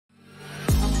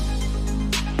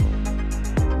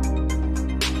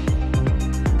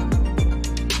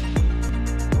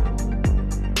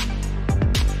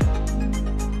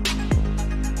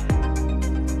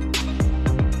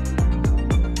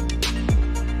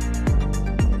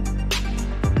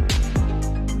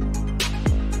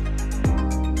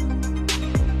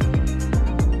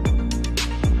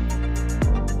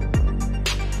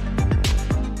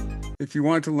If you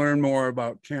want to learn more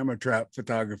about camera trap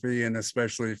photography and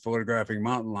especially photographing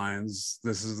mountain lions,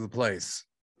 this is the place.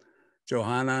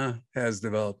 Johanna has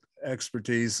developed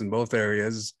expertise in both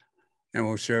areas and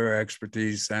will share her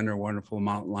expertise and her wonderful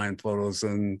mountain lion photos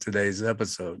in today's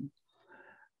episode.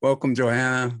 Welcome,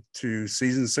 Johanna, to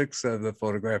season 6 of the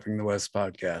Photographing the West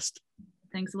podcast.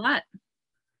 Thanks a lot.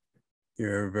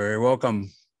 You're very welcome.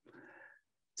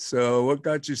 So what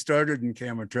got you started in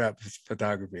camera trap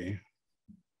photography?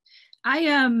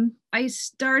 I've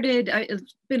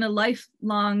been a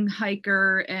lifelong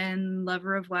hiker and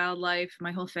lover of wildlife.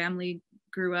 My whole family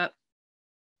grew up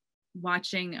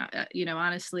watching,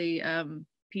 honestly,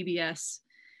 PBS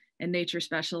and nature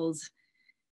specials.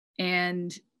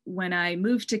 And when I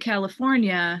moved to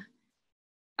California,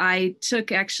 I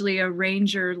took actually a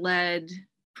ranger-led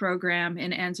program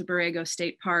in Anza Borrego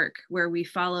State Park where we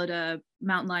followed a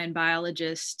mountain lion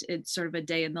biologist. It's sort of a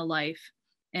day in the life.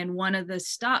 And one of the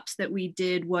stops that we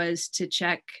did was to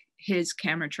check his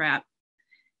camera trap.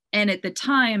 And at the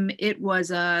time, it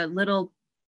was a little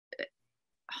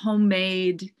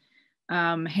homemade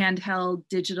handheld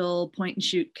digital point and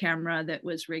shoot camera that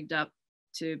was rigged up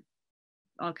to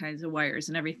all kinds of wires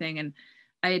and everything. And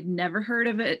I had never heard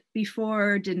of it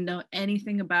before, didn't know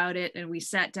anything about it. And we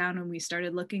sat down and we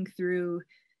started looking through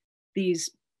these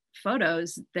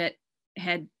photos that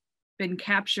had been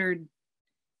captured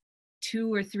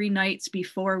 2 or 3 nights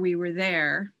before we were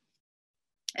there.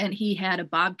 And he had a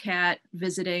bobcat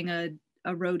visiting a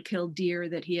roadkill deer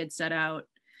that he had set out.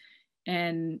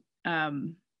 And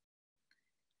the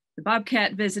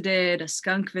bobcat visited, a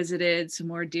skunk visited, some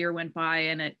more deer went by,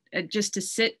 and it just to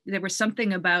sit, there was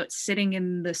something about sitting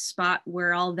in the spot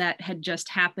where all that had just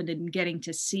happened and getting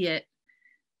to see it,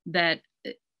 that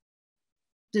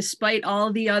despite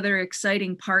all the other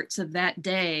exciting parts of that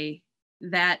day,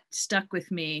 that stuck with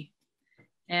me.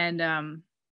 And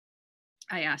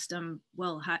I asked him,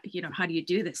 well, how do you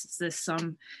do this? Is this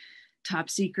some top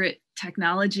secret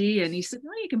technology? And he said,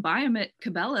 well, you can buy them at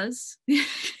Cabela's,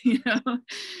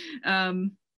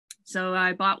 So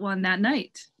I bought one that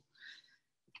night.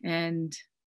 And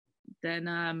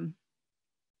then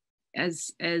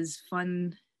as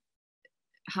fun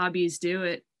hobbies do,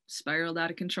 it spiraled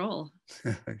out of control.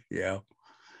 Yeah.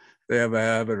 They have a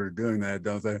habit of doing that,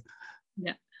 don't they?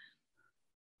 Yeah.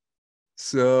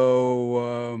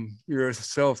 So you're a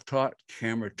self-taught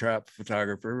camera trap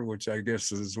photographer, which I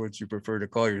guess is what you prefer to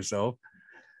call yourself.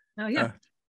 Oh, yeah.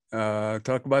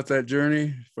 Talk about that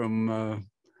journey from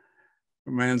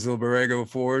Anza Borrego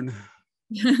forward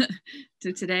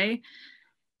to today.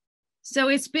 So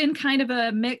it's been kind of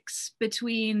a mix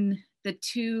between the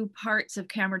 2 parts of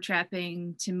camera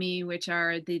trapping to me, which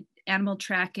are the animal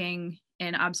tracking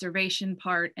and observation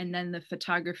part, and then the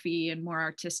photography and more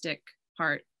artistic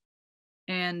part.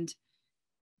 And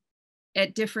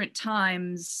at different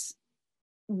times,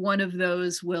 one of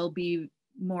those will be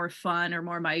more fun or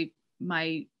more my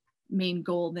main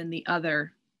goal than the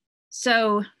other.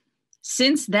 So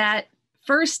since that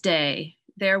first day,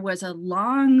 there was a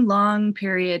long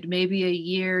period, maybe a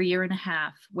year and a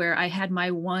half, where I had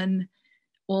my one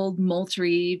old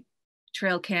Moultrie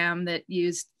trail cam that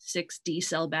used 6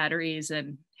 D-cell batteries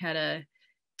and had a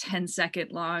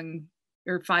 10-second long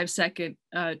or 5-second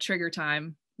trigger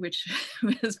time, which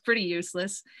was pretty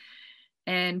useless.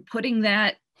 And putting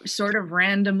that sort of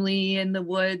randomly in the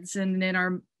woods and in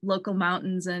our local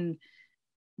mountains and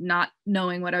not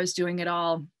knowing what I was doing at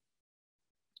all.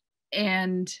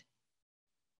 And,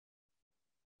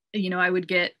 I would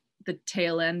get the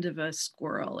tail end of a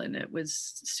squirrel and it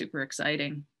was super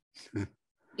exciting.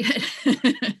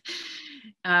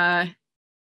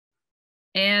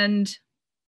 And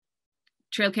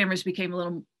trail cameras became a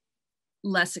little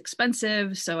less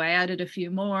expensive, so I added a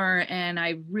few more, and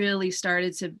I really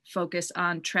started to focus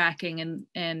on tracking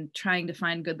and trying to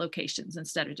find good locations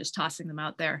instead of just tossing them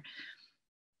out there,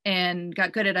 and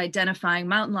got good at identifying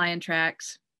mountain lion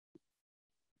tracks.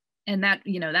 And that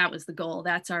was the goal.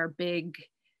 That's our big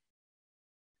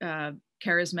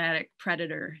charismatic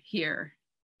predator here,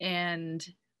 and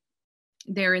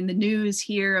they're in the news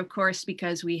here, of course,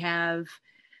 because we have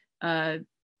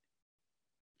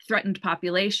threatened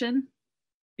population,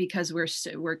 because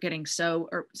we're getting so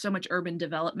much urban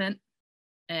development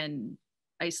and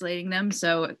isolating them.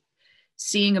 So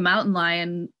seeing a mountain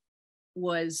lion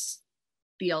was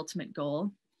the ultimate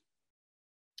goal.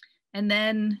 And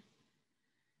then,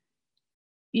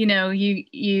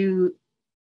 you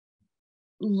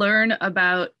learn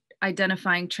about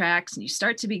identifying tracks, and you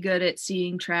start to be good at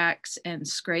seeing tracks and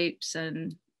scrapes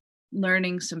and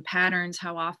learning some patterns,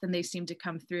 how often they seem to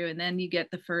come through. And then you get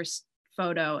the first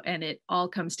photo, and it all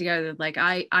comes together. Like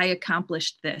I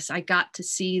accomplished this. I got to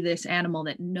see this animal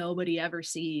that nobody ever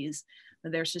sees.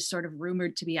 There's just sort of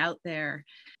rumored to be out there.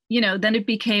 Then it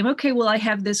became, okay, well, I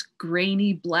have this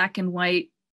grainy black and white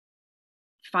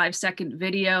 5-second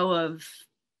video of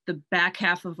the back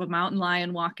half of a mountain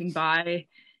lion walking by,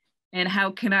 and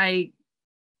how can I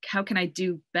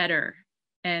do better?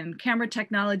 And camera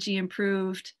technology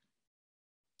improved,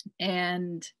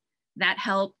 and that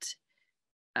helped.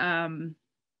 And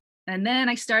then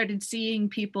I started seeing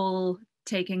people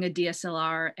taking a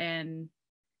DSLR and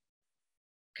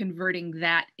converting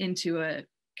that into a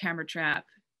camera trap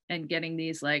and getting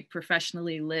these like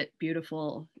professionally lit,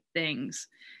 beautiful things.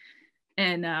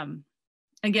 And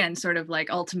again, sort of like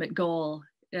ultimate goal,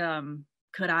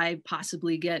 could I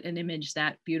possibly get an image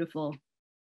that beautiful?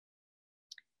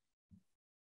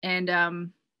 And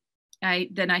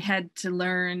I had to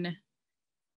learn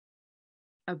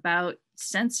about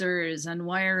sensors and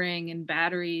wiring and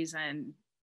batteries, and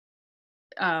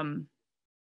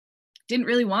didn't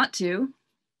really want to.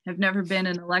 I've never been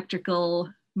an electrical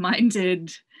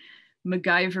minded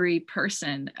MacGyver-y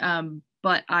person,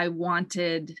 but I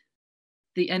wanted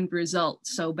the end result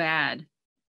so bad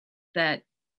that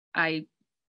I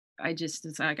just,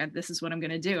 it's like, this is what I'm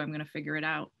going to do. I'm going to figure it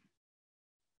out.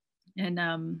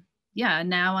 And yeah,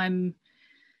 now I'm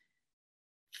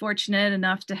fortunate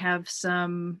enough to have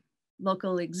some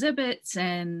local exhibits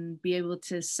and be able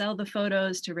to sell the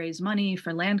photos to raise money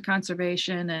for land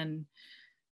conservation,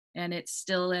 and it's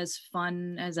still as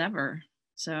fun as ever.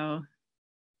 So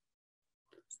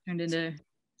it's turned into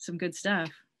some good stuff.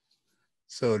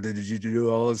 So did you do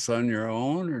all this on your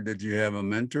own, or did you have a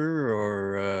mentor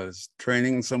or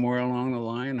training somewhere along the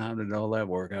line? How did all that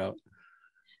work out?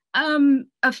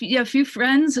 A few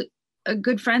friends,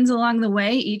 good friends along the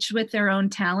way, each with their own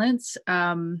talents.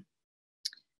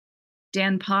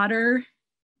 Dan Potter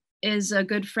is a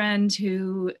good friend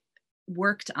who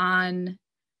worked on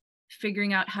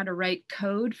figuring out how to write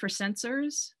code for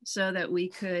sensors so that we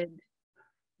could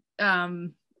a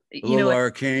little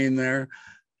arcane there.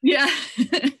 Yeah.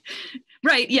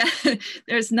 Right. Yeah.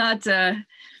 There's not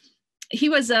he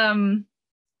was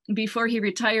before he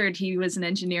retired, he was an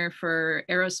engineer for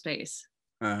aerospace.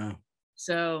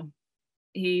 So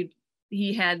he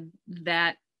had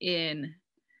that in.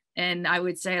 And I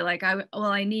would say like, I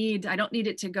don't need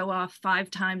it to go off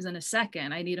 5 times in a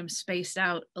second. I need them spaced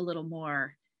out a little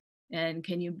more. And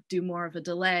can you do more of a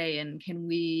delay? And can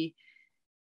we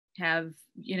have,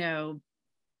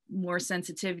 more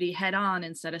sensitivity head on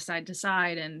instead of side to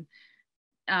side? And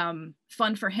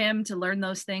fun for him to learn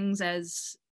those things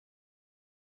as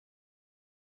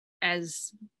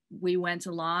we went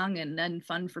along, and then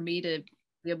fun for me to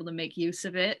be able to make use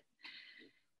of it.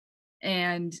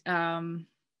 And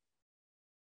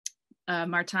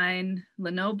Martijn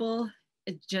Lenoble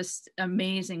is just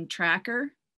amazing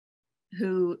tracker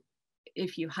who,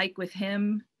 if you hike with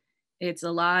him, it's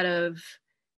a lot of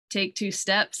take 2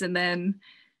 steps and then,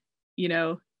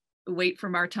 wait for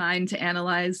Martijn to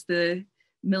analyze the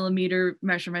millimeter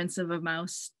measurements of a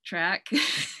mouse track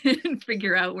and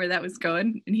figure out where that was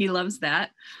going. And he loves that.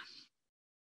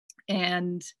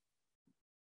 And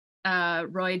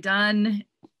Roy Dunn,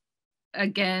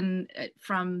 again,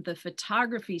 from the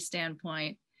photography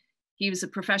standpoint, he was a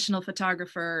professional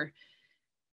photographer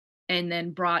and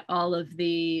then brought all of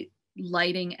the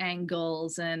lighting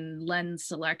angles and lens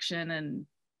selection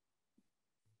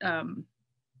and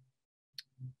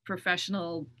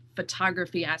professional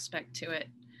photography aspect to it.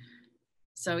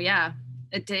 So yeah,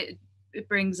 it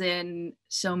brings in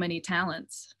so many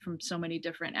talents from so many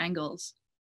different angles.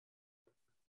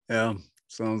 Yeah,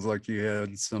 sounds like you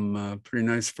had some pretty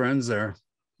nice friends there.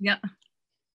 Yeah.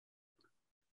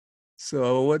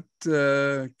 So what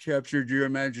captured your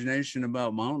imagination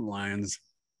about mountain lions?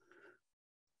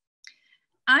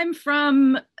 I'm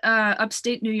from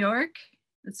upstate New York.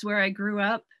 That's where I grew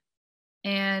up.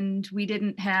 And we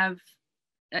didn't have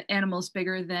animals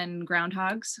bigger than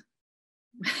groundhogs.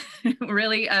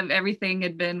 Really, everything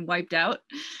had been wiped out.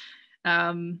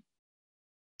 And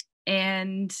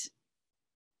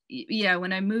yeah,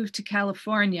 when I moved to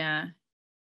California,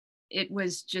 it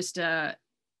was just it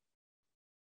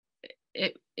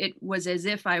was as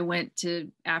if I went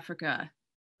to Africa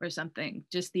or something.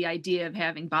 Just the idea of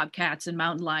having bobcats and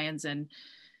mountain lions and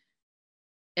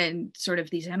sort of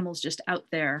these animals just out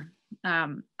there.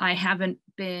 I haven't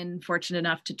been fortunate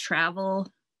enough to travel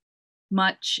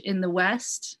much in the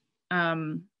West.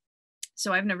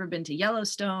 So I've never been to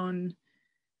Yellowstone,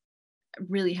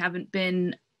 really haven't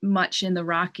been much in the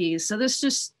Rockies. So there's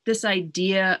just this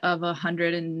idea of a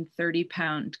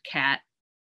 130-pound cat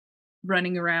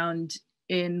running around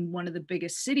in one of the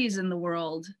biggest cities in the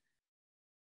world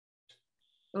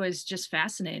was just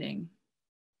fascinating.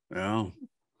 Yeah.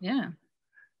 Yeah.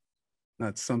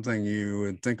 That's something you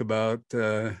would think about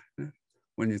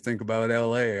when you think about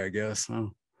LA, I guess, huh?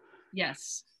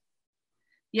 Yes.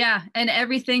 Yeah, and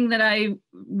everything that I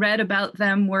read about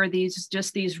them were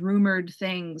these rumored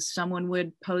things. Someone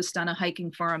would post on a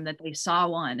hiking forum that they saw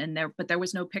one, and there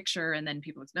was no picture, and then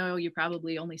people would say, no, you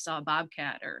probably only saw a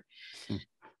bobcat, or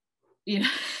you know.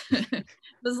 It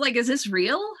was like, is this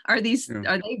real? Are they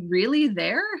really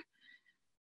there?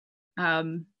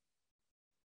 And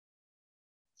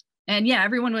yeah,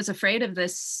 everyone was afraid of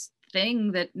this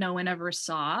thing that no one ever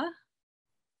saw.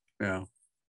 Yeah.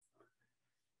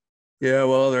 Yeah,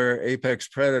 well, they're apex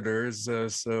predators,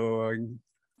 so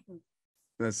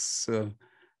that's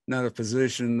not a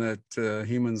position that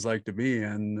humans like to be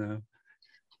in.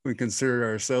 We consider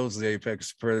ourselves the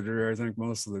apex predator, I think,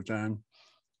 most of the time.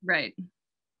 Right.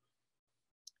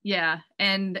 Yeah,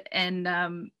 and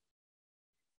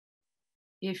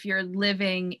if you're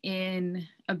living in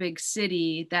a big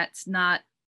city, that's not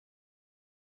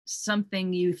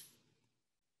something you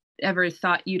ever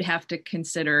thought you'd have to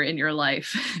consider in your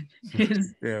life.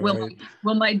 Is, Yeah, right.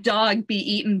 will my dog be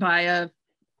eaten by a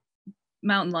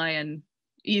mountain lion?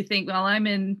 You think, well, I'm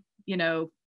in,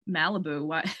 Malibu.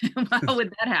 Why, how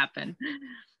would that happen?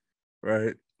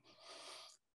 Right.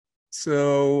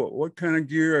 So what kind of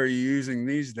gear are you using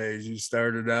these days? You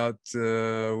started out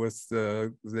with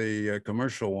the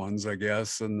commercial ones, I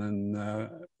guess, and then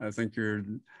I think you're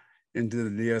into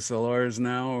the DSLRs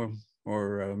now,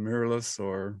 or mirrorless,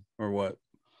 or what?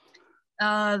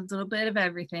 A little bit of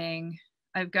everything.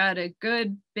 I've got a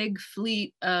good big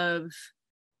fleet of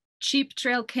cheap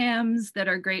trail cams that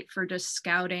are great for just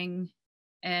scouting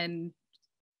and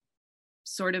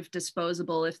sort of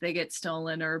disposable if they get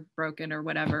stolen or broken or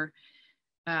whatever.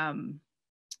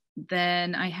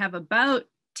 Then I have about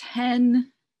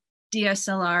 10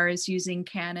 DSLRs using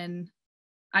Canon.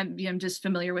 I'm just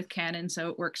familiar with Canon, so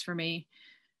it works for me.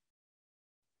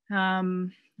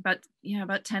 About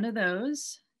 10 of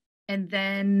those. And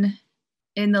then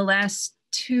in the last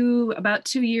about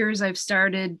 2 years, I've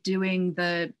started doing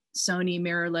the Sony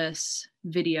mirrorless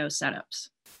video setups.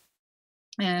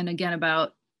 And again,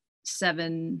 about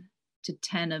 7 to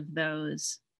 10 of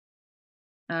those.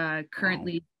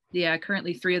 Currently, wow.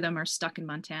 Currently 3 of them are stuck in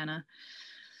Montana,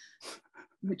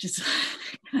 which is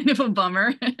kind of a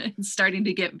bummer. It's starting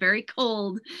to get very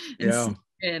cold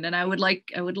and I would like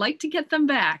to get them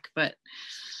back, but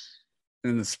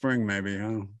in the spring maybe,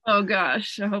 huh? Oh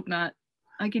gosh, I hope not.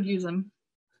 I could use them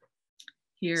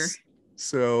here.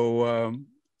 So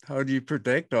how do you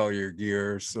protect all your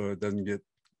gear so it doesn't get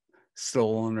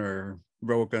stolen or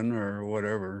broken or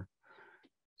whatever?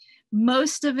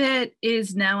 Most of it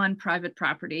is now on private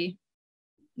property.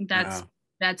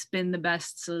 That's been the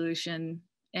best solution,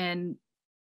 and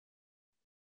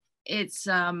it's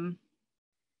an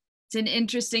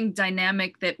interesting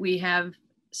dynamic that we have,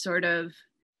 sort of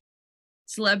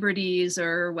celebrities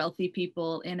or wealthy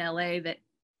people in LA that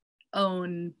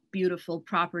own beautiful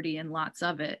property and lots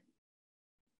of it,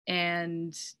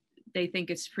 and they think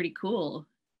it's pretty cool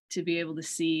to be able to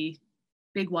see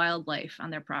big wildlife on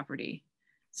their property.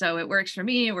 So it works for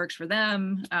me, it works for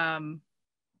them.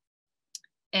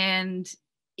 And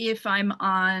if I'm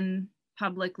on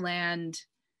public land,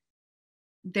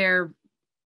 they're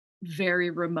very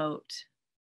remote.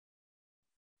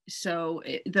 So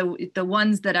the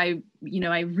ones that I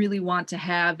really want to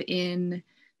have in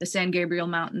the San Gabriel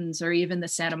Mountains or even the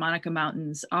Santa Monica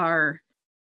Mountains are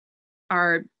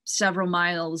several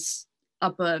miles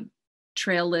up a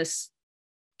trailless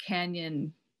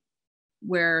canyon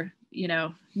where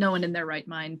no one in their right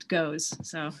mind goes.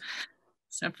 So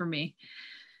except for me.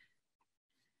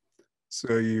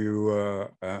 So you,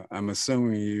 I'm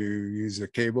assuming you use a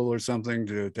cable or something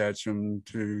to attach them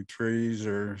to trees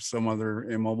or some other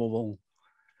immovable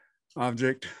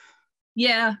object?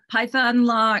 Yeah, Python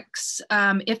locks.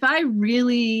 If I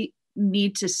really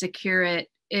need to secure it,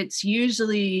 it's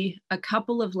usually a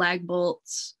couple of lag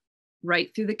bolts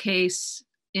right through the case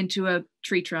into a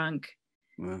tree trunk.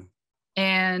 Wow.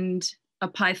 And a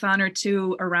Python or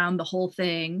two around the whole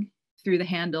thing through the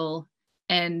handle,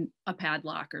 and a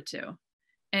padlock or two.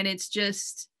 And it's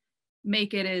just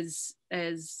make it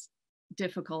as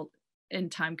difficult and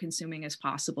time consuming as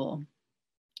possible.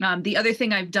 The other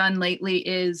thing I've done lately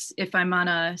is if I'm on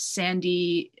a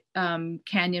sandy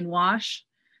canyon wash,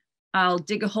 I'll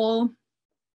dig a hole,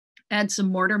 add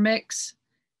some mortar mix,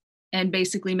 and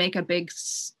basically make a big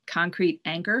concrete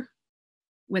anchor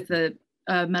with a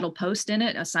metal post in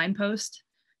it, a signpost.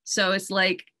 So it's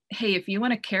like, hey, if you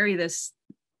want to carry this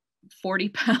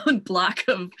 40-pound block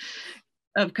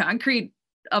of concrete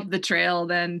up the trail,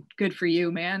 then good for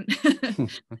you, man.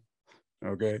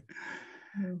 Okay.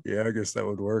 Yeah, I guess that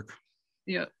would work.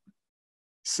 Yeah.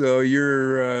 So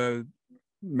you're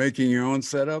making your own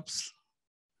setups?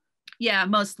 Yeah,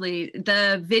 mostly.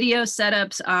 The video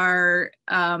setups are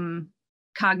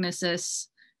Cognisys,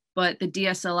 but the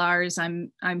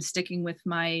DSLRs I'm sticking with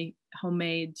my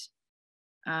homemade.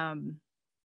 I'm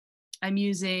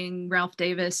using Ralph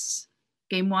Davis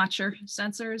Game Watcher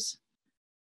sensors,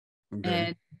 Okay.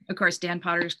 and of course Dan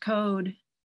Potter's code,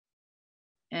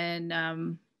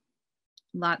 and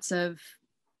lots of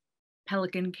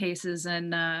Pelican cases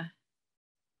and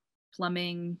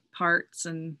plumbing parts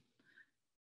and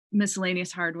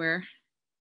miscellaneous hardware.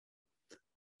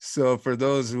 So for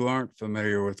those who aren't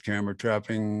familiar with camera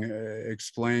trapping,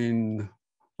 explain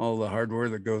all the hardware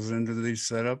that goes into these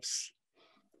setups.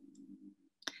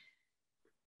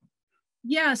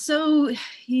 Yeah, so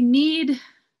you need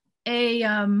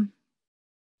a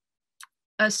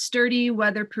sturdy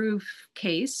weatherproof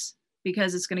case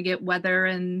because it's going to get weather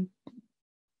and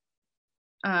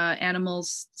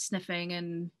animals sniffing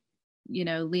and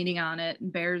leaning on it,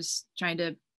 and bears trying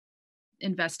to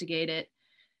investigate it.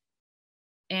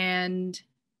 And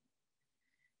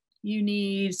you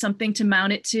need something to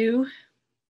mount it to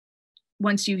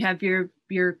once you have your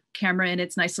camera in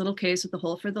its nice little case with a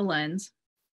hole for the lens.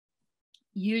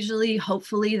 Usually,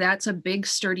 hopefully, that's a big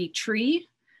sturdy tree,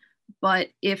 but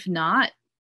if not,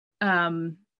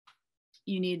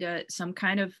 you need some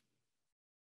kind of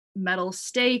metal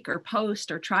stake or post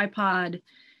or tripod.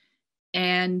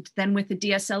 And then with the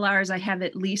DSLRs, I have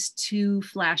at least 2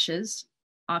 flashes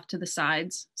off to the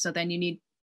sides. So then you need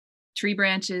tree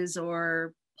branches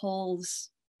or poles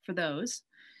for those.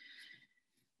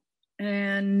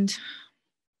 And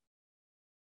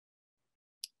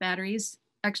batteries,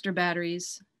 extra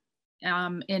batteries.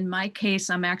 In my case,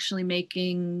 I'm actually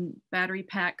making battery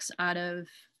packs out of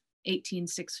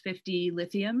 18650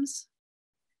 lithiums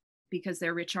because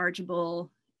they're rechargeable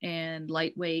and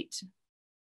lightweight.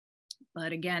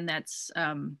 But again, that's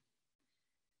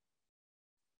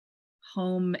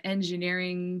home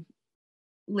engineering.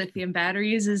 Lithium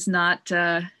batteries is not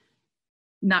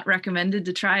recommended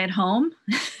to try at home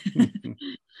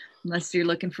unless you're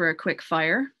looking for a quick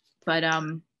fire. But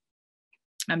I'm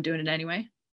doing it anyway.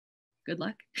 Good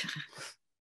luck.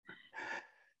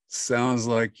 Sounds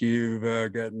like you've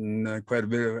gotten quite a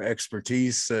bit of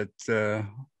expertise at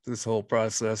this whole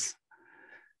process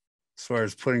as far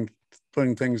as putting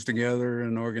things together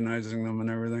and organizing them and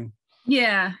everything.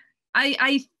 Yeah,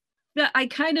 I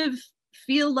kind of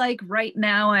feel like right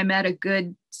now I'm at a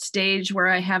good stage where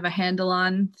I have a handle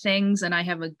on things and I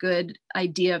have a good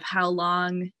idea of how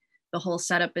long the whole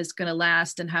setup is going to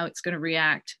last and how it's going to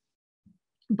react.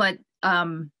 But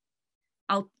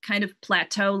I'll kind of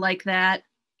plateau like that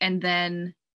and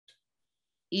then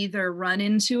either run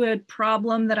into a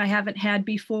problem that I haven't had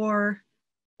before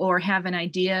or have an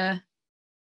idea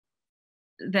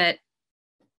that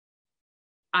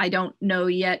I don't know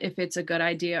yet if it's a good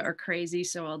idea or crazy,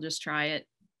 so I'll just try it.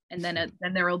 And then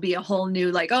there will be a whole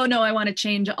new, like, oh no, I want to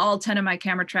change all 10 of my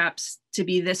camera traps to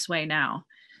be this way now,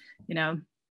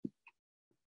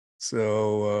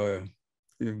 So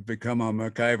you've become a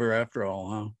MacGyver after all,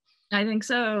 huh? I think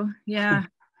so, yeah.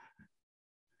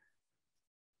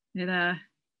 It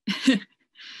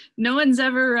no one's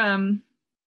ever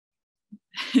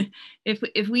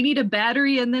if we need a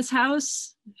battery in this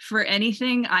house for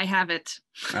anything, I have it.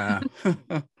 I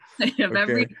have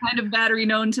every kind of battery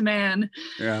known to man.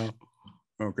 Yeah.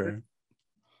 Okay.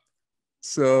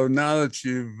 So now that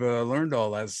you've learned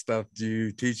all that stuff, do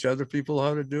you teach other people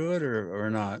how to do it or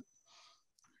not?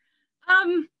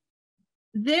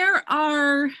 There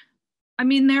are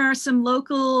some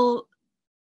local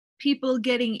people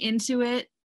getting into it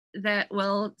that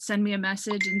will send me a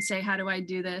message and say, how do I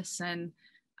do this? And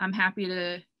I'm happy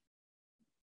to,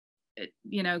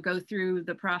 go through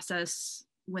the process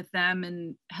with them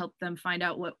and help them find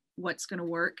out what's going to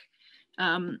work.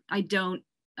 I don't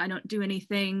do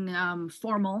anything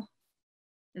formal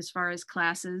as far as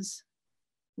classes.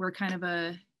 We're kind of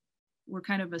a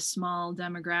small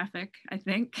demographic, I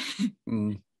think,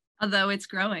 although it's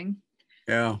growing.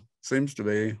 Yeah, seems to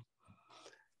be.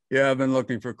 Yeah, I've been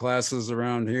looking for classes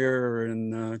around here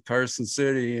in Carson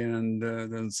City, and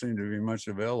doesn't seem to be much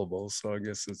available. So I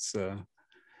guess it's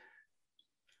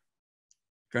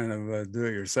kind of do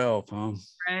it yourself, huh?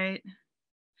 Right.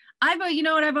 I've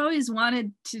always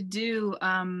wanted to do.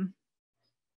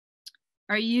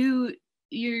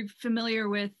 You're familiar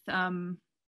with? I'm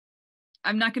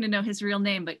not going to know his real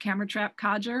name, but Camera Trap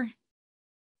Codger.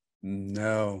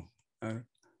 No.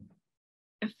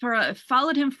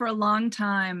 followed him for a long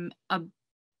time,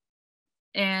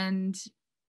 and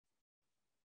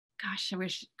gosh, I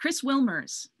wish, Chris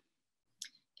Wilmers,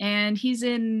 and he's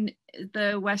in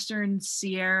the Western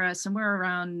Sierra, somewhere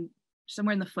in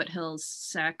the foothills,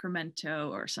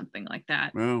 Sacramento or something like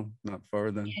that. Well, not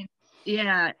far then.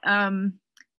 Yeah.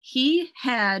 He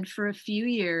had for a few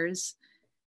years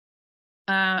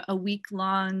a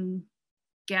week-long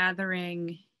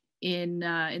gathering in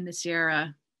the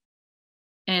Sierra,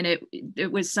 and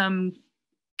it was some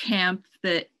camp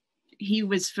that he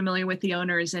was familiar with the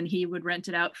owners, and he would rent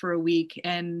it out for a week,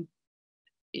 and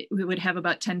we would have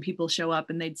about 10 people show up,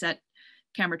 and they'd set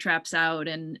camera traps out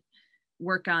and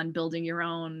work on building your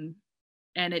own.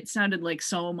 And it sounded like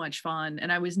so much fun,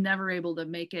 and I was never able to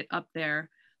make it up there.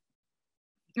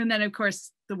 And then of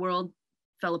course the world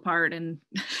fell apart and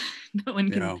no one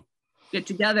can get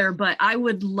together. But I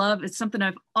would love, it's something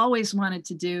I've always wanted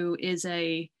to do, is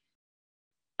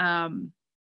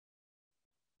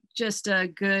just a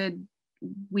good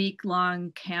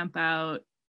week-long camp out,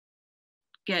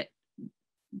 get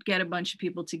a bunch of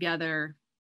people together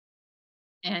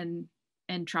and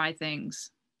try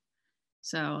things.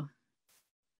 So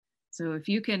if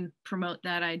you can promote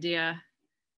that idea,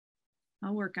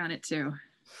 I'll work on it too.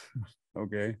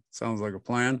 Okay, sounds like a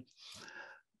plan.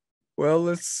 Well,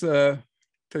 let's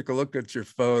take a look at your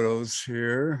photos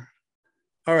here.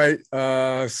 All right,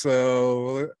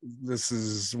 so this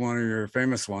is one of your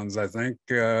famous ones, I think.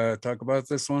 Talk about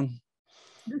this one.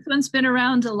 This one's been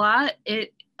around a lot.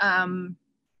 It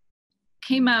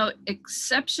came out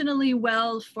exceptionally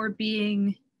well for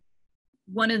being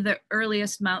one of the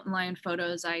earliest mountain lion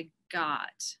photos I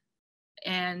got,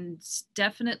 and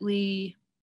definitely,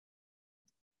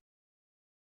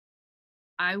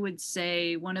 I would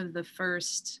say, one of the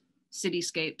first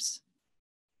cityscapes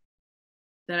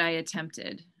that I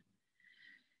attempted.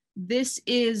 This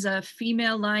is a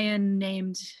female lion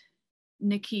named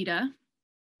Nikita.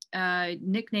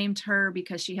 Nicknamed her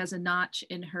because she has a notch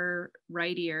in her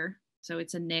right ear, so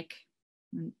it's a Nick,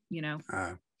 you know.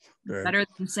 Better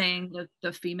than saying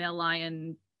the female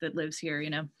lion that lives here, you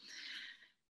know.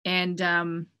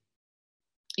 And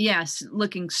yes,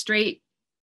 looking straight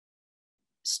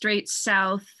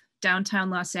south, downtown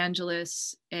Los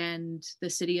Angeles, and the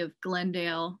city of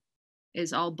Glendale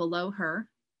is all below her,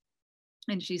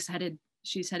 and she's headed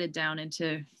down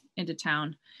into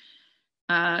town.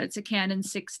 It's a Canon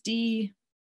 6D,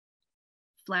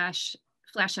 flash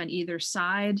on either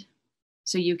side,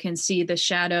 so you can see the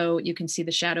shadow. You can see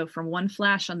the shadow from one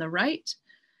flash on the right,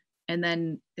 and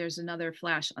then there's another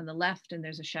flash on the left, and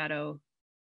there's a shadow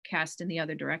cast in the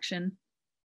other direction.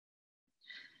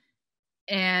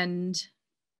 And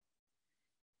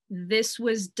this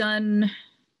was done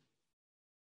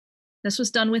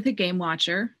with a game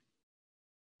watcher,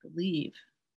 I believe.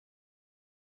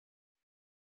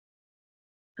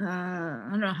 I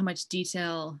don't know how much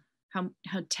detail, how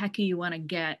techy you want to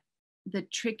get. The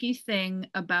tricky thing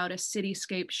about a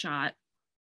cityscape shot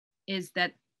is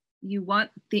that you want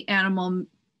the animal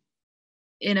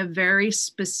in a very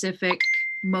specific,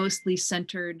 mostly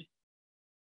centered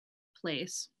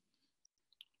place.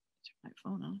 Turn my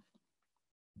phone off.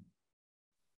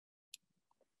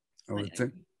 I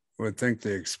would think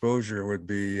the exposure would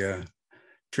be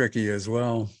tricky as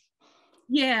well.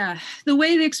 Yeah, the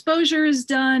way the exposure is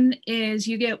done is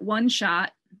you get one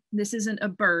shot. This isn't a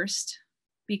burst,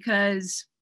 because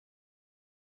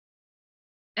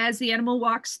as the animal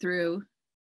walks through,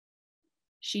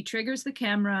 she triggers the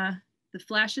camera, the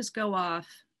flashes go off,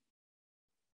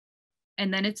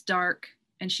 and then it's dark,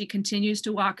 and she continues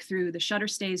to walk through. The shutter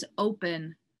stays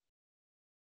open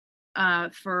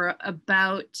for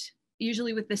about,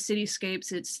 usually with the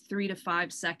cityscapes, it's 3 to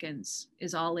 5 seconds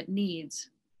is all it needs.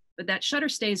 But that shutter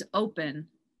stays open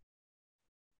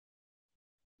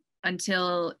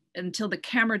until the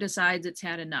camera decides it's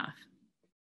had enough.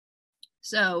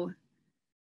 So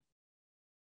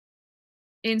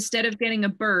instead of getting a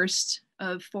burst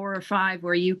of 4 or 5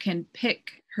 where you can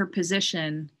pick her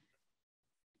position,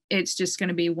 it's just going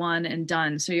to be one and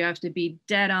done. So you have to be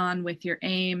dead on with your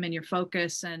aim and your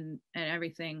focus and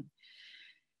everything.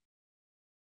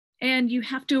 And you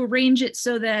have to arrange it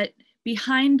so that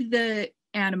behind the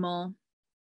animal,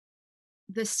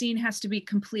 the scene has to be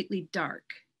completely dark.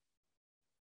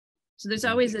 So there's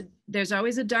always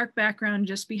a dark background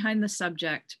just behind the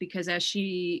subject, because as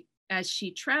she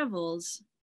travels,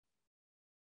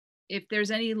 if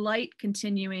there's any light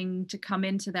continuing to come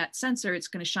into that sensor, it's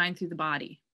going to shine through the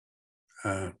body.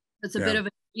 It's a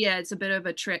bit of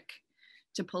a trick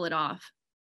to pull it off.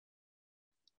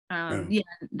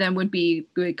 Then we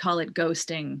call it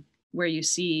ghosting, where you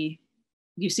see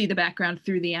you see the background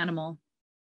through the animal.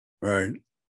 Right.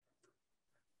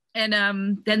 And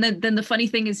then the funny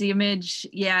thing is the image,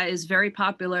 is very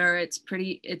popular. It's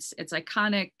pretty, it's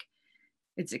iconic.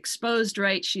 It's exposed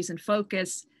right. She's in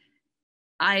focus.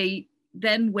 I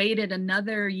then waited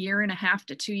another 1.5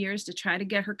 to 2 years to try to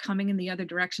get her coming in the other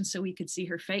direction so we could see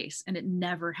her face, and it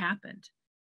never happened.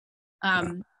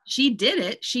 She did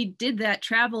it. She did that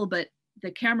travel, but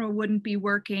the camera wouldn't be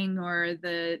working, or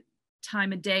the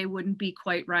time of day wouldn't be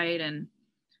quite right, and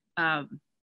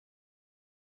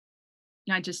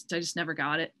I just never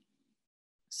got it.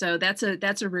 So that's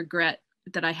a regret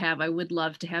that I have. I would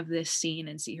love to have this scene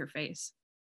and see her face.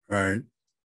 Right.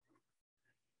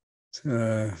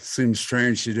 Seems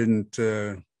strange she didn't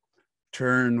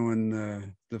turn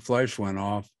when the flash went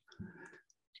off.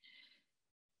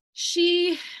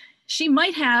 She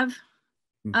might have.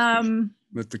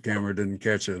 But the camera didn't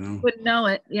catch it, huh? Wouldn't know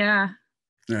it. Yeah.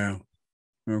 Yeah.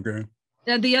 Okay.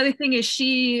 The other thing is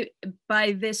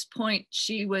by this point,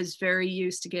 she was very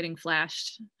used to getting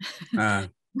flashed by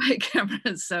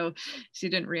cameras, so she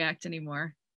didn't react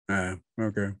anymore.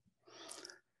 Okay.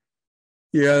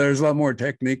 Yeah, there's a lot more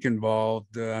technique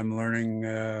involved. I'm learning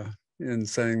in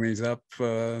setting these up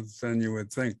than you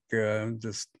would think,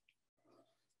 just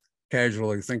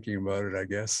casually thinking about it, I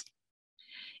guess.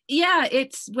 Yeah,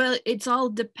 it's all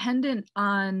dependent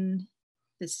on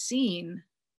the scene.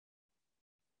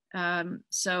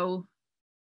 So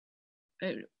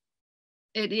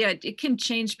it can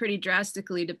change pretty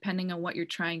drastically depending on what you're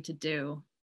trying to do.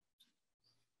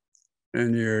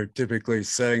 And you're typically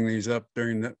setting these up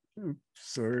during the,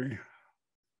 sorry,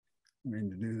 I mean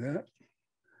to do that.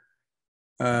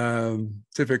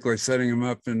 Typically setting them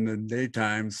up in the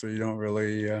daytime, so you don't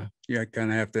really, you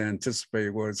kind of have to anticipate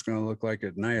what it's going to look like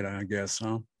at night, I guess,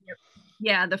 huh?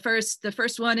 Yeah, the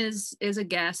first one is a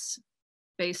guess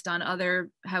based on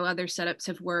how other setups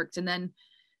have worked, and then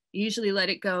usually let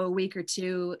it go a week or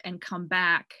two and come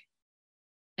back,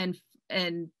 and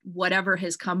whatever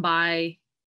has come by,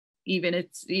 even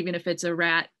if it's a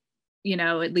rat,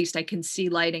 at least I can see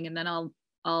lighting, and then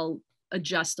I'll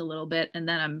adjust a little bit, and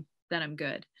then I'm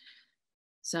good.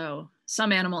 So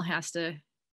some animal has to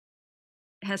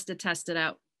test it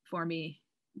out for me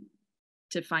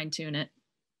to fine tune it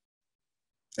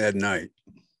at night.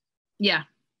 Yeah.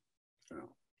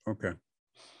 Okay.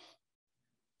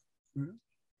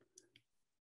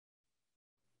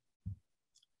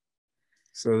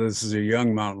 So this is a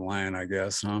young mountain lion, I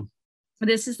guess, huh?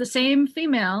 This is the same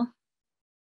female.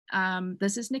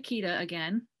 This is Nikita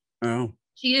again. Oh.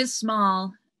 She is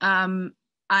small.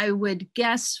 I would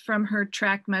guess from her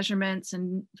track measurements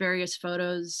and various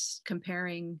photos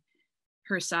comparing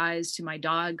her size to my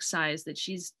dog's size that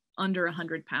she's under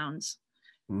 100 pounds.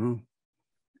 Mm-hmm.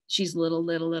 She's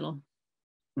little.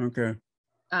 Okay.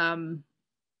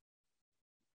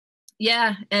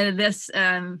 Yeah, and this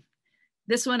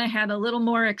one I had a little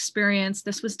more experience.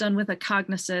 This was done with a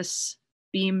Cognisus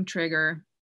beam trigger,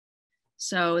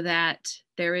 so that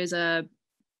there is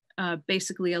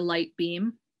basically a light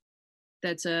beam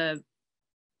that's a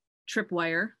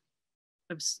tripwire,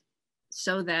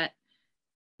 so that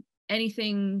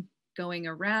anything going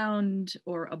around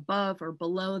or above or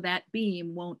below that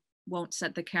beam won't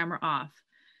set the camera off.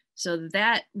 So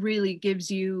that really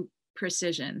gives you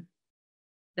precision,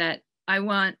 that I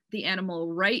want the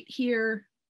animal right here,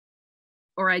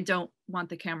 or I don't want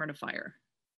the camera to fire.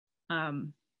 That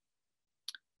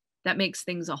makes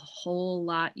things a whole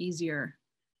lot easier.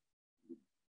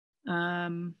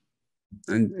 And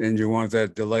you want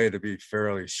that delay to be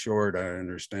fairly short, I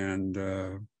understand,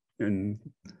 in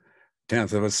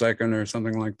 1/10 of a second or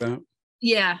something like that.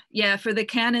 Yeah. For the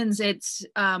Canons, it's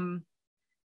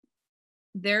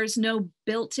there's no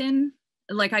built-in,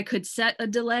 like I could set a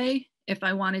delay if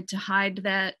I wanted to hide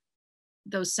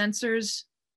those sensors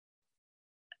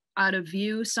out of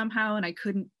view somehow, and I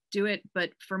couldn't do it.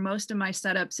 But for most of my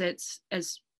setups,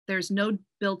 there's no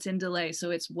built-in delay,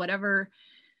 so it's whatever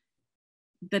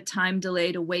the time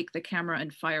delay to wake the camera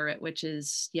and fire it, which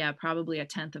is probably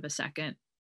 1/10 of a second,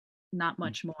 not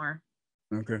much more.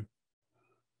 Okay.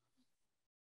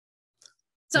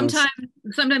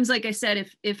 Sometimes, like I said,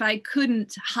 if I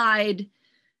couldn't hide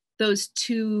those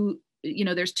two,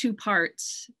 there's two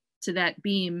parts to that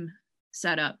beam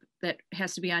setup that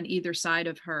has to be on either side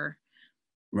of her.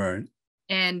 Right.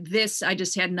 And this, I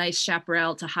just had nice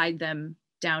chaparral to hide them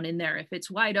down in there. If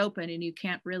it's wide open and you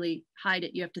can't really hide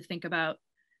it, you have to think about,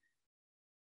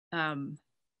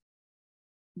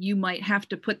 you might have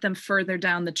to put them further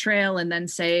down the trail and then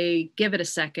say, give it a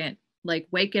second, like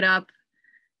wake it up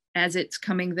as it's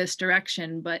coming this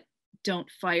direction, but don't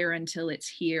fire until it's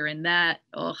here. And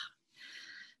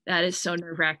That is so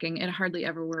nerve-wracking. It hardly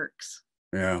ever works.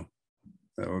 Yeah,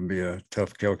 that would be a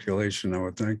tough calculation, I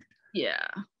would think. Yeah.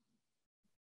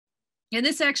 And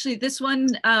this one,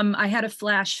 I had a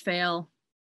flash fail.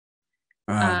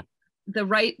 Wow. The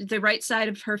right side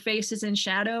of her face is in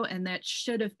shadow, and that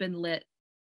should have been lit.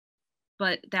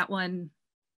 But that one,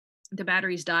 the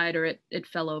batteries died, or it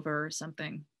fell over or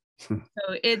something. So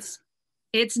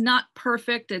it's not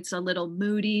perfect. It's a little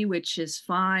moody, which is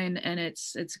fine, and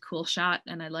it's a cool shot,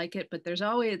 and I like it. But there's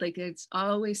always it's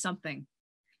always something.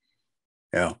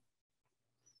 Yeah.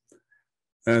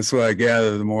 That's what I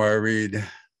gather the more I read.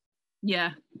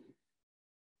 Yeah.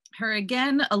 Her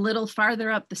again, a little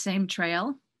farther up the same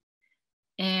trail.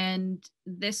 And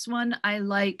this one I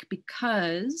like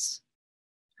because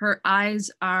her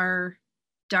eyes are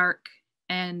dark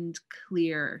and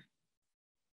clear.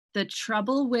 The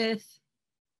trouble with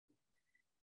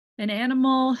an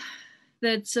animal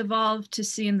that's evolved to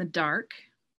see in the dark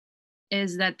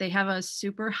is that they have a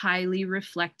super highly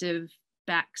reflective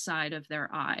backside of their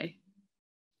eye.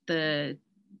 So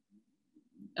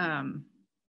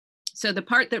the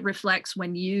part that reflects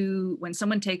when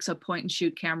someone takes a point and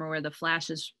shoot camera where the flash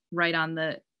is right on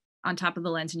top of the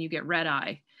lens and you get red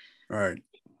eye. Right.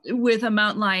 With a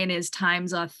mountain lion is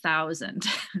times 1,000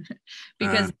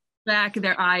 because back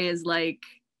their eye is like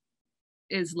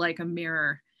a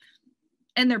mirror,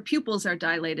 and their pupils are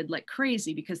dilated like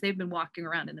crazy because they've been walking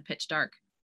around in the pitch dark.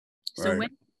 So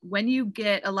right. when you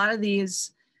get a lot of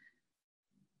these,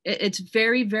 it's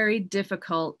very, very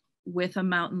difficult with a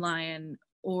mountain lion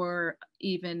or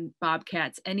even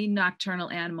bobcats, any nocturnal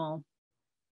animal,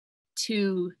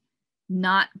 to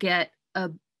not get a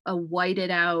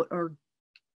whited out or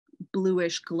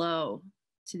bluish glow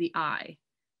to the eye.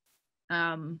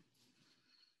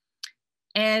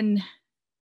 And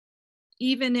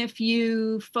even if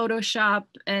you Photoshop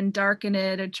and darken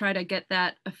it and try to get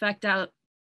that effect out,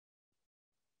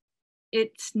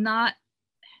 it's not,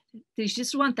 you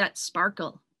just want that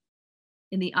sparkle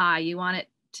in the eye. You want it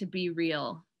to be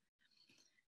real.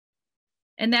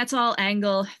 And that's all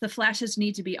angle. The flashes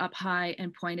need to be up high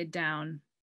and pointed down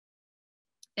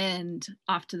and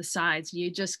off to the sides. You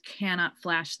just cannot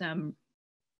flash them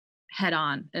head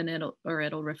on, and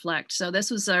it'll reflect. So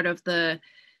this was sort of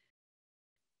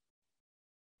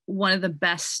one of the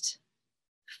best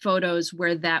photos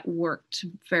where that worked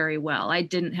very well. I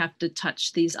didn't have to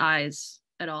touch these eyes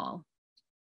at all.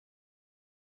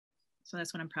 So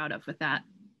that's what I'm proud of with that.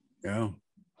 Yeah.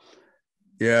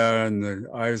 Yeah, and the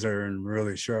eyes are in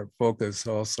really sharp focus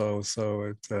also. So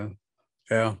it's it's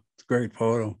a great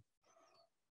photo.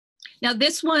 Now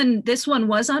this one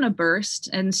was on a burst,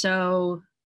 and so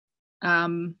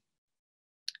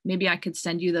maybe I could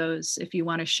send you those if you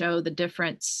want to show the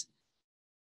difference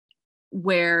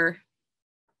where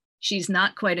she's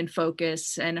not quite in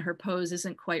focus and her pose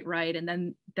isn't quite right,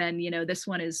 and then this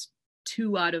one is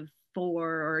 2 out of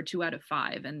 4 or 2 out of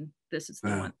 5, and this is the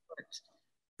one that works.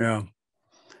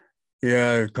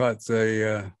 Yeah, I caught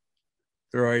the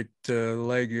right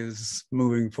leg is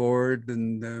moving forward,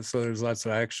 and so there's lots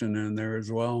of action in there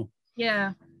as well.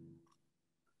 Yeah.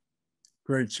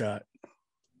 Great shot.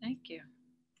 Thank you.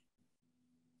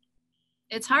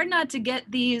 It's hard not to get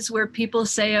these where people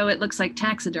say, oh, it looks like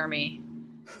taxidermy.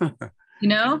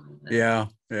 Yeah,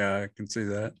 I can see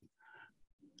that.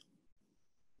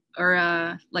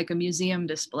 Or like a museum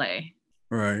display.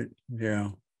 Right, yeah.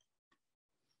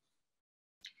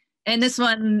 And this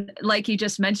one, like you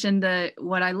just mentioned,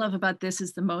 what I love about this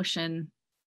is the motion.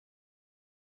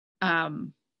 There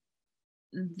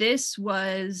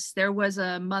was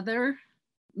a mother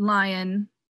lion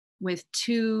with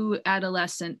 2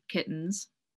 adolescent kittens.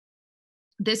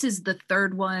 This is the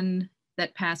 3rd one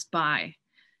that passed by.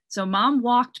 So mom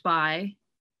walked by.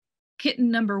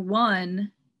 Kitten number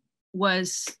 1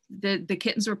 was the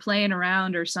kittens were playing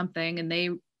around or something,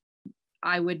 and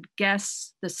I would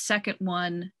guess the 2nd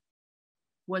one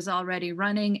was already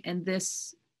running, and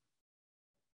this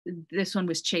one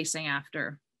was chasing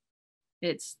after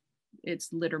its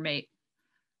litter mate.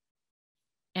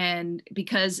 And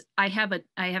because I have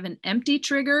an empty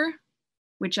trigger,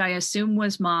 which I assume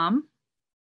was mom,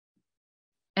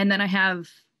 and then I have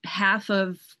half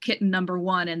of kitten number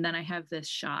 1, and then I have this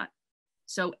shot.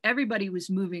 So everybody was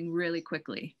moving really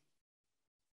quickly,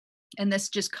 and this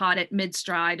just caught it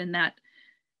mid-stride, and that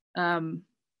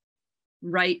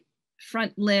right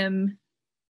front limb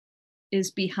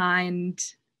is behind.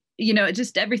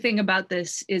 Just everything about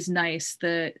this is nice.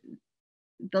 The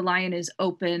lion is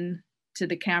open to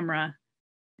the camera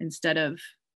instead of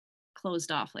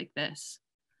closed off like this.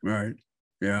 Right.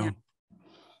 Yeah.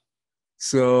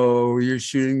 So you're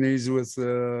shooting these with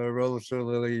a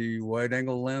relatively wide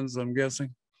angle lens, I'm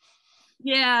guessing?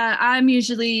 Yeah, I'm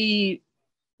usually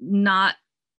not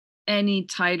any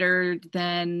tighter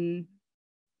than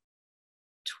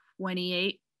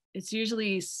 28. It's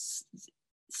usually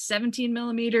 17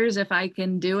 millimeters if I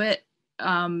can do it.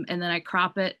 And then I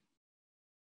crop it.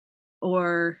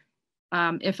 Or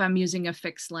if I'm using a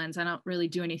fixed lens, I don't really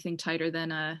do anything tighter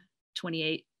than a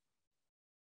 28.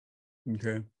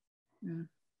 Okay. Yeah.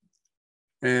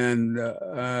 And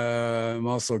I'm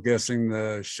also guessing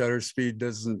the shutter speed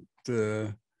isn't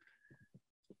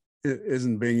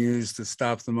being used to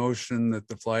stop the motion, that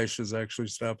the flash is actually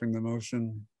stopping the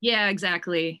motion. Yeah,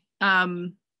 exactly.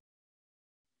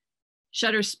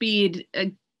 Shutter speed,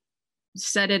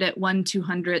 set it at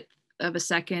 1/200th of a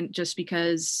second, just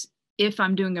because if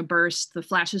I'm doing a burst, the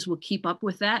flashes will keep up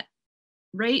with that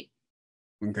rate.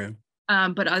 Okay.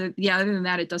 But other than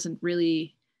that, it doesn't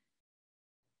really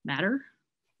matter.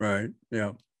 Right.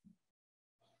 Yeah.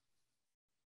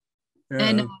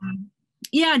 And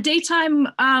Yeah. daytime.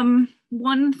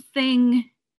 One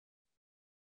thing.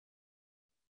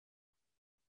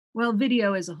 Well,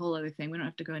 video is a whole other thing. We don't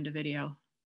have to go into video.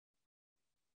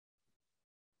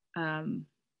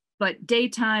 But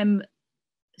daytime,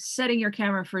 setting your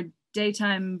camera for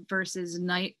daytime versus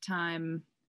nighttime,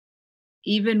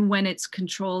 even when it's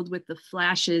controlled with the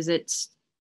flashes,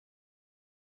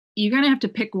 you're going to have to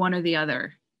pick one or the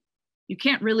other. You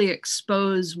can't really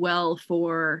expose well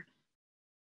for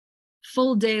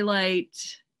full daylight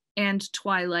and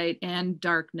twilight and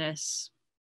darkness.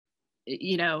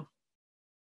 You know,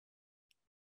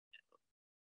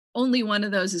 only one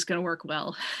of those is going to work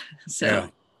well.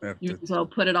 So yeah, you as well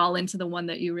put it all into the one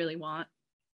that you really want.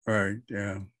 Right.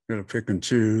 Yeah. Got to pick and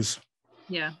choose.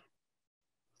 Yeah.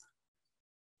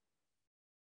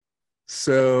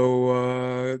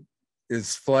 So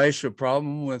is flash a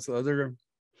problem with other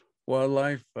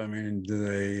wildlife? I mean, do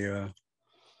they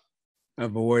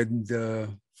avoid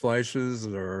flashes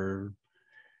or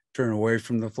turn away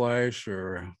from the flash,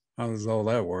 or how does all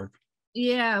that work?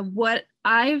 Yeah. What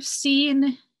I've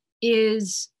seen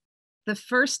is the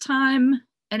first time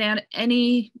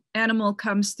any animal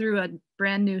comes through a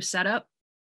brand new setup,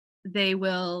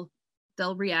 they'll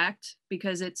react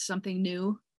because it's something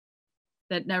new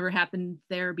that never happened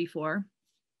there before.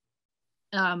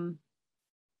 The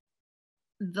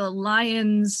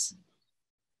lions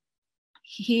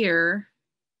here,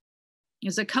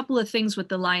 there's a couple of things with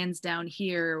the lions down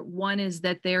here. One is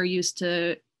that they're used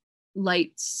to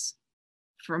lights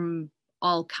from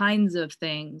all kinds of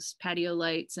things, patio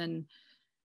lights and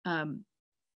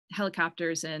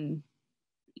helicopters and,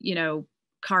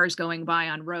 cars going by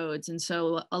on roads. And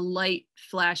so a light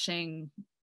flashing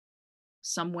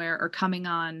somewhere or coming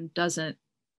on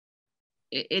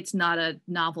it's not a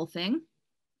novel thing.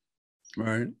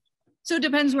 Right. So it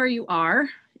depends where you are.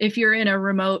 If you're in a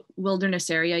remote wilderness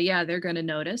area, yeah, they're going to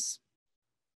notice.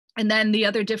 And then the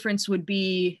other difference would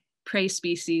be prey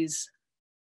species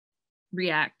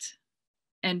react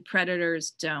and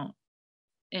predators don't.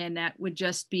 And that would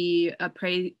just be a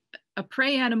prey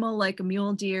animal like a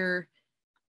mule deer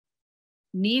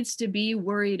needs to be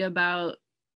worried about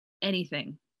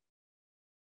anything.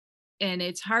 And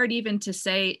it's hard even to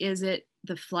say, is it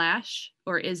the flash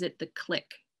or is it the click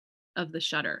of the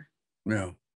shutter?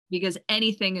 Yeah. Because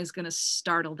anything is going to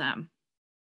startle them.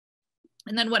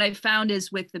 And then what I found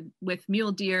is with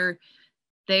mule deer,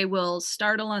 they will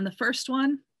startle on the first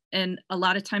one, and a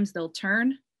lot of times they'll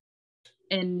turn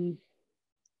and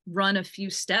run a few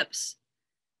steps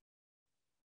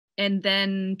and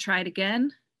then try it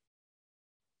again.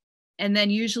 And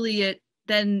then usually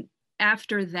then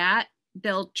after that,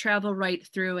 they'll travel right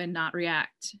through and not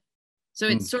react. So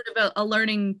it's sort of a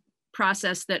learning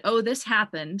process that, oh, this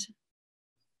happened,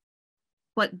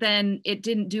 but then it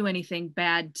didn't do anything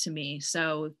bad to me.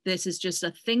 So this is just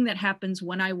a thing that happens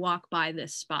when I walk by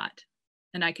this spot,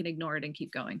 and I can ignore it and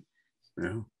keep going.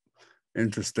 Yeah.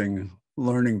 Interesting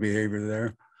learning behavior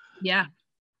there. Yeah.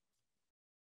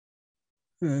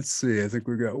 Let's see. I think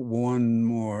we got one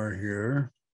more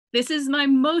here. This is my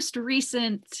most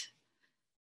recent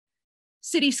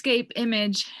cityscape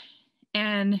image,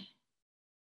 and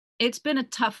it's been a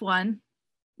tough one.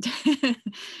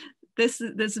 This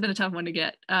has been a tough one to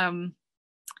get. And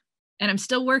I'm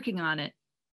still working on it.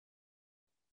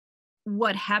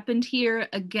 What happened here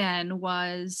again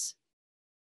was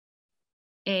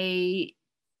a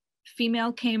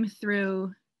female came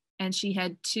through and she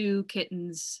had 2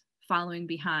 kittens following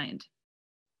behind.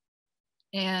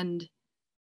 And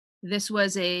this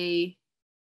was a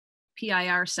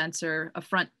PIR sensor, a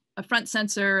front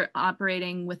sensor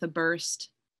operating with a burst.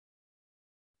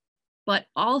 but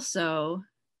also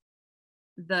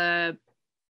the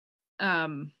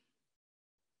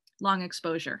long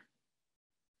exposure.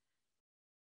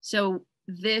 So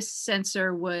this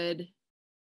sensor would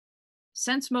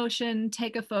sense motion,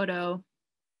 take a photo,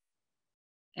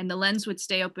 and the lens would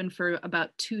stay open for about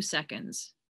 2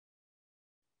 seconds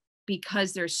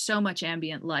because there's so much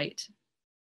ambient light.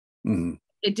 Mm-hmm.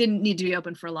 It didn't need to be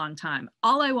open for a long time.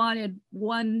 All I wanted,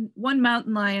 one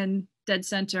mountain lion, dead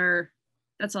center.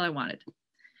 That's all I wanted.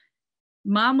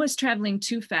 Mom was traveling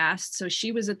too fast, so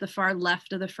she was at the far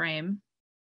left of the frame.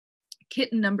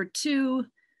 Kitten number 2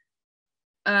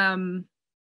 had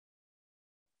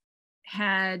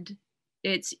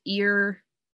its ears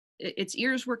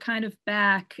were kind of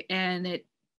back, and it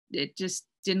just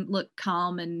didn't look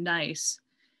calm and nice.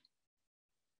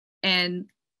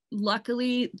 And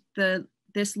luckily,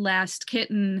 this last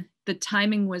kitten, the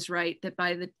timing was right, that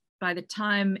by the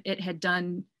time it had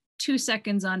done 2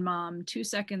 seconds on mom, 2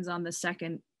 seconds on the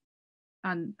second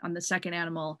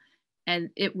animal,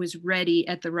 and it was ready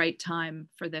at the right time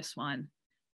for this one.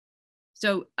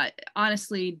 So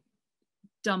honestly,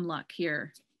 dumb luck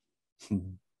here.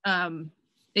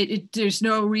 There's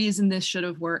no reason this should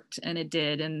have worked, and it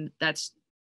did. And that's,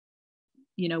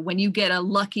 when you get a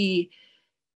lucky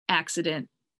accident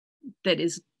that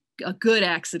is a good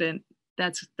accident,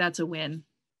 that's a win.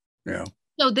 Yeah.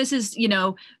 So this is,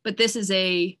 but this is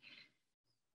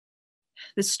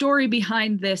the story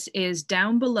behind this is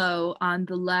down below on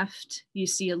the left, you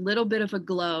see a little bit of a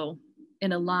glow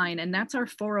in a line, and that's our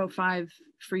 405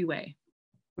 freeway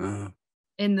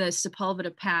in the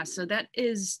Sepulveda Pass. So that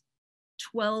is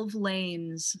 12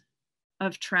 lanes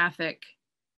of traffic.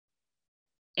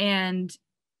 And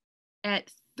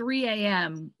at 3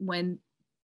 a.m., when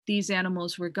these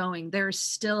animals were going, there's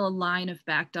still a line of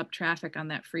backed up traffic on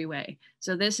that freeway.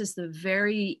 So this is the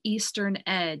very eastern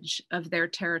edge of their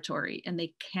territory, and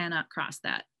they cannot cross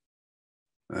that.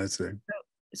 I see.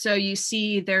 So you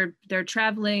see they're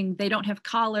traveling, they don't have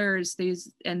collars,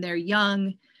 and they're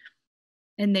young,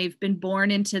 and they've been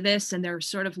born into this, and they're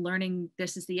sort of learning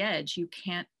this is the edge. You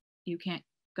can't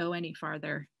go any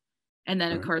farther. And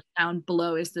then of course down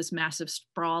below is this massive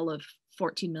sprawl of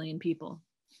 14 million people.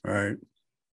 Right.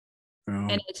 Oh.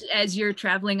 And it's, as you're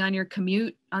traveling on your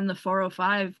commute on the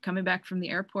 405 coming back from the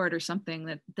airport or something,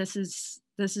 that this is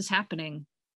happening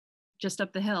just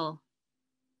up the hill.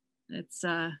 It's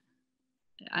I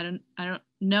don't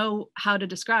know how to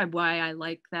describe why I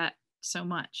like that so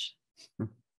much.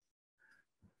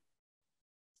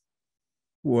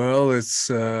 Well,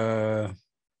 it's a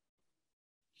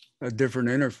different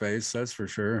interface, that's for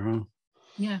sure, huh?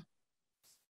 Yeah.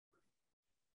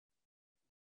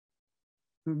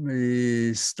 Let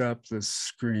me stop the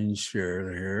screen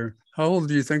share here. How old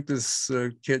do you think this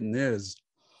kitten is?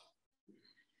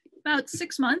 About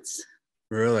 6 months.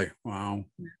 Really? Wow.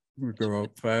 We grow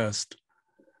up fast.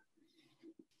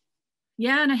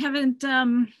 Yeah, and I haven't,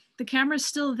 the camera's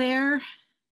still there,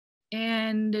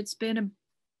 and it's been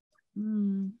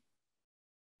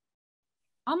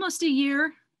almost a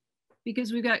year,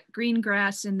 because we've got green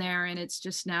grass in there, and it's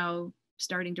just now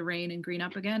starting to rain and green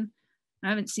up again. I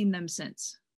haven't seen them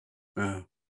since. So.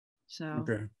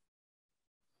 Okay.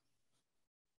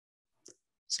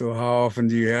 So how often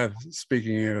do you have,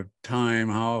 speaking of time,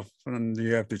 how often do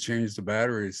you have to change the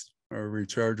batteries or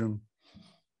recharge them?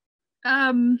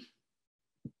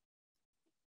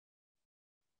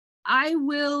 I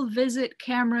will visit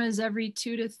cameras every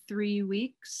 2 to 3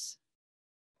 weeks.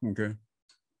 Okay.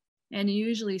 And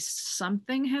usually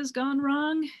something has gone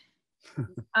wrong.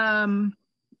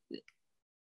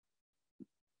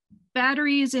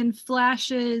 Batteries and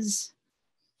flashes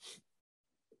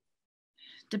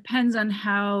depends on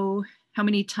how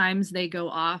many times they go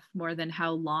off more than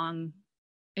how long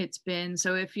it's been.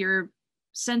 So if your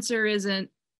sensor isn't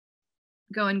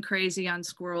going crazy on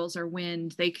squirrels or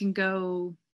wind, they can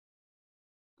go,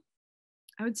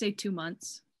 I would say 2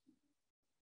 months.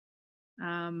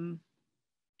 And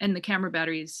the camera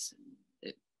batteries,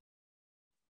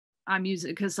 I'm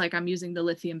using the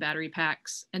lithium battery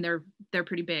packs, and they're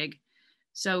pretty big.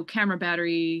 So camera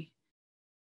battery,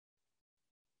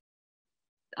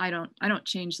 I don't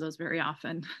change those very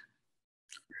often.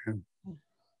 Okay.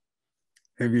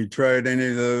 Have you tried any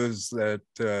of those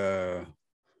that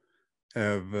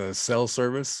have cell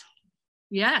service?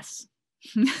 Yes.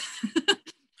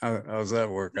 How's that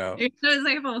work out?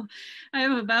 I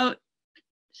have about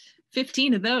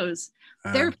 15 of those.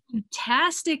 They're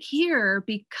fantastic here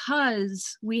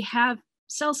because we have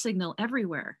cell signal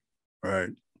everywhere. Right.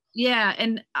 Yeah,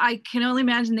 and I can only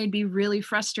imagine they'd be really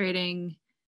frustrating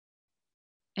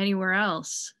anywhere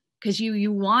else, because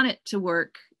you want it to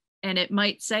work and it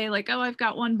might say like, oh, I've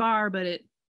got 1 bar, but it,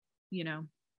 you know,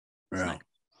 it's Yeah,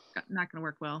 not going to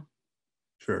work well.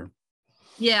 sure.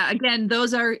 Yeah, again,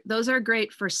 those are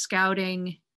great for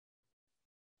scouting,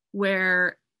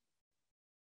 where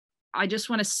I just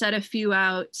want to set a few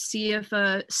out, see if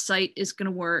a site is going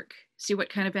to work, see what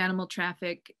kind of animal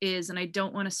traffic is, and I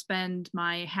don't want to spend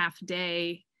my half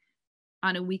day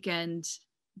on a weekend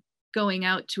going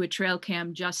out to a trail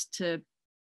cam just to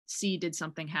see did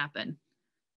something happen.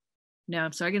 No,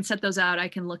 so I can set those out. I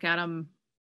can look at them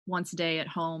once a day at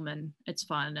home, and it's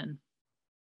fun, and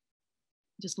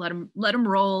just let them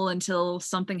roll until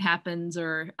something happens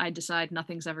or I decide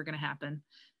nothing's ever going to happen.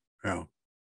 Yeah.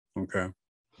 Okay.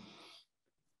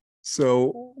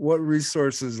 So what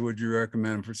resources would you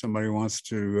recommend for somebody who wants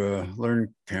to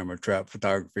learn camera trap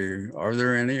photography? Are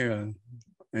there any,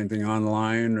 anything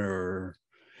online or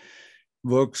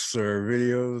books or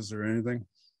videos or anything?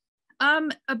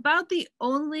 About the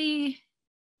only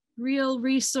real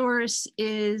resource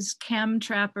is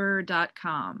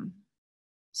camtrapper.com.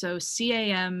 So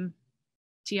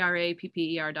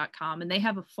camtrapper.com, and they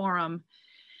have a forum,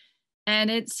 and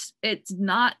it's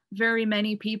not very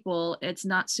many people. It's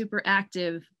not super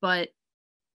active, but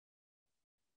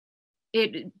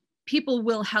people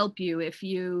will help you if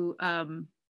you go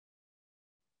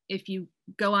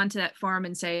onto that forum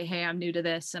and say, hey, I'm new to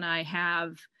this and I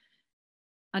have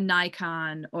a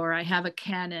Nikon or I have a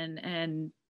Canon,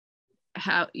 and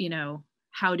how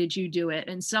did you do it?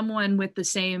 And someone with the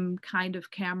same kind of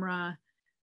camera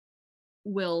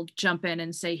will jump in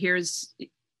and say, here's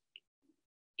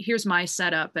my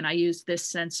setup, and I used this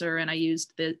sensor and I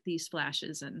used these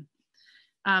flashes, and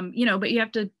but you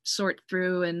have to sort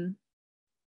through and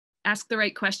ask the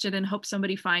right question and hope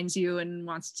somebody finds you and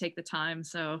wants to take the time.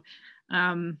 So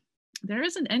there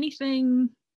isn't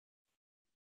anything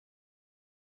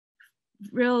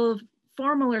real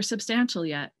formal or substantial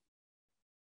yet.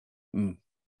 I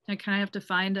kind of have to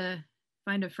find a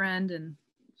friend and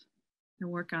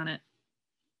work on it.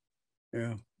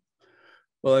 Yeah.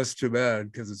 Well, that's too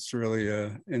bad, because it's really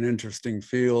an interesting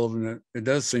field, and it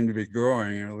does seem to be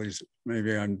growing. At least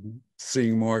maybe I'm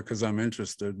seeing more because I'm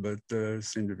interested, but there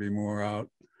seem to be more out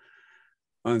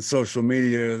on social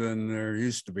media than there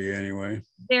used to be anyway.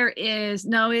 There is.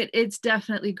 No, it's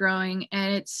definitely growing,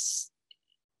 and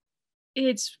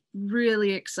it's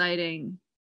really exciting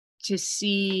to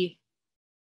see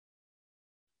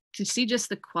just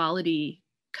the quality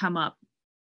come up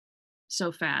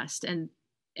so fast, and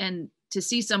to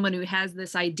see someone who has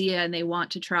this idea and they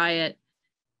want to try it,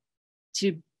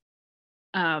 to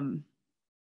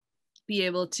be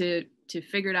able to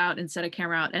figure it out and set a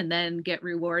camera out and then get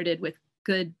rewarded with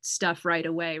good stuff right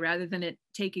away, rather than it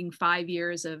taking 5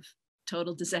 years of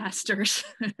total disasters.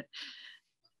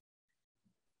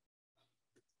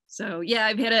 So yeah,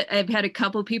 I've had a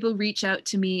couple people reach out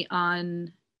to me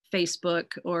on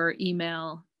Facebook or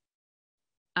email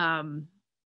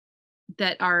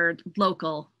that are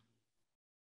local,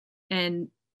 and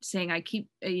saying,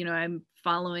 I'm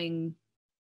following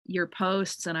your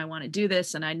posts and I want to do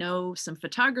this, and I know some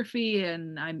photography,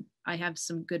 and I have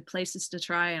some good places to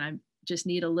try, and I just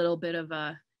need a little bit of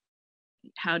a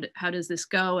how does this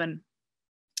go, and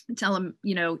tell them,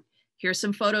 here's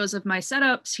some photos of my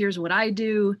setups, here's what I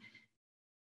do.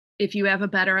 If you have a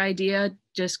better idea,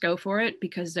 just go for it,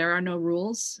 because there are no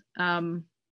rules. And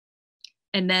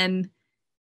then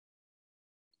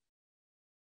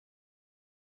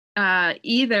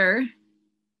either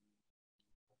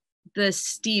the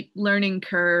steep learning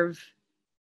curve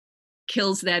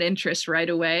kills that interest right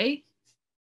away,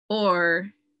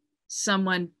 or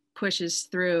someone pushes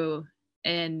through,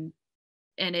 and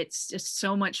it's just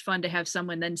so much fun to have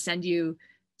someone then send you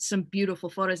some beautiful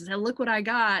photos and say, look what I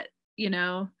got,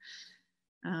 and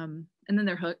then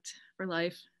they're hooked for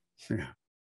life. Yeah.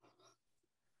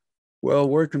 Well,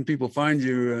 where can people find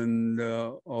you and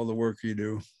all the work you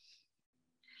do?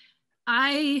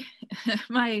 My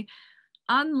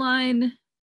online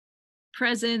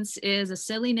presence is a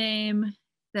silly name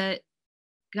that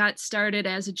got started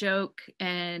as a joke,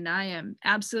 and I am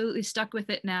absolutely stuck with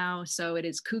it now. So it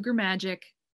is Cougar Magic,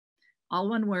 all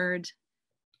one word.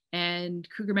 And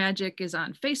Cougar Magic is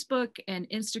on Facebook and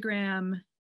Instagram,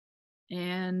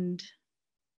 and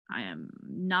I am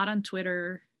not on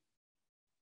Twitter.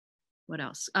 What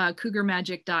else?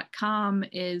 Cougarmagic.com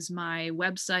is my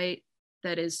website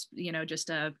that is,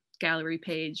 just a gallery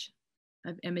page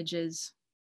of images.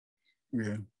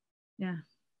 Yeah. Yeah.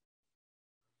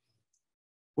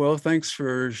 Well, thanks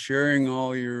for sharing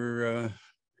all your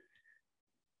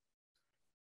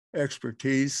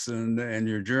expertise and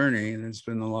your journey. There's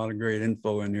been a lot of great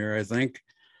info in here, I think.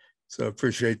 So I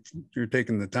appreciate you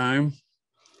taking the time.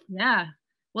 Yeah.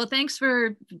 Well, thanks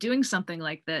for doing something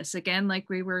like this. Again, like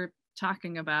we were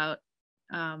talking about,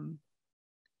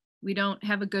 we don't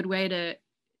have a good way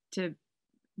to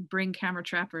bring camera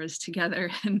trappers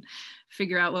together and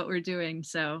figure out what we're doing.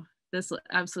 So this will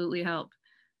absolutely help.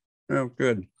 Oh,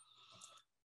 good.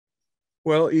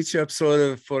 Well, each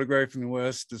episode of Photographing the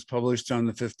West is published on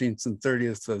the 15th and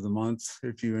 30th of the month.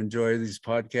 If you enjoy these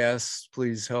podcasts,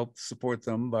 please help support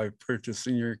them by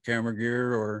purchasing your camera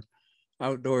gear or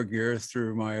outdoor gear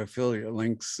through my affiliate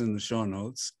links in the show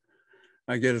notes.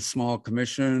 I get a small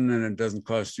commission and it doesn't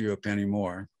cost you a penny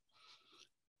more.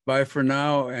 Bye for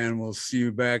now, and we'll see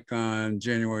you back on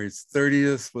January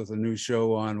 30th with a new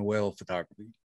show on whale photography.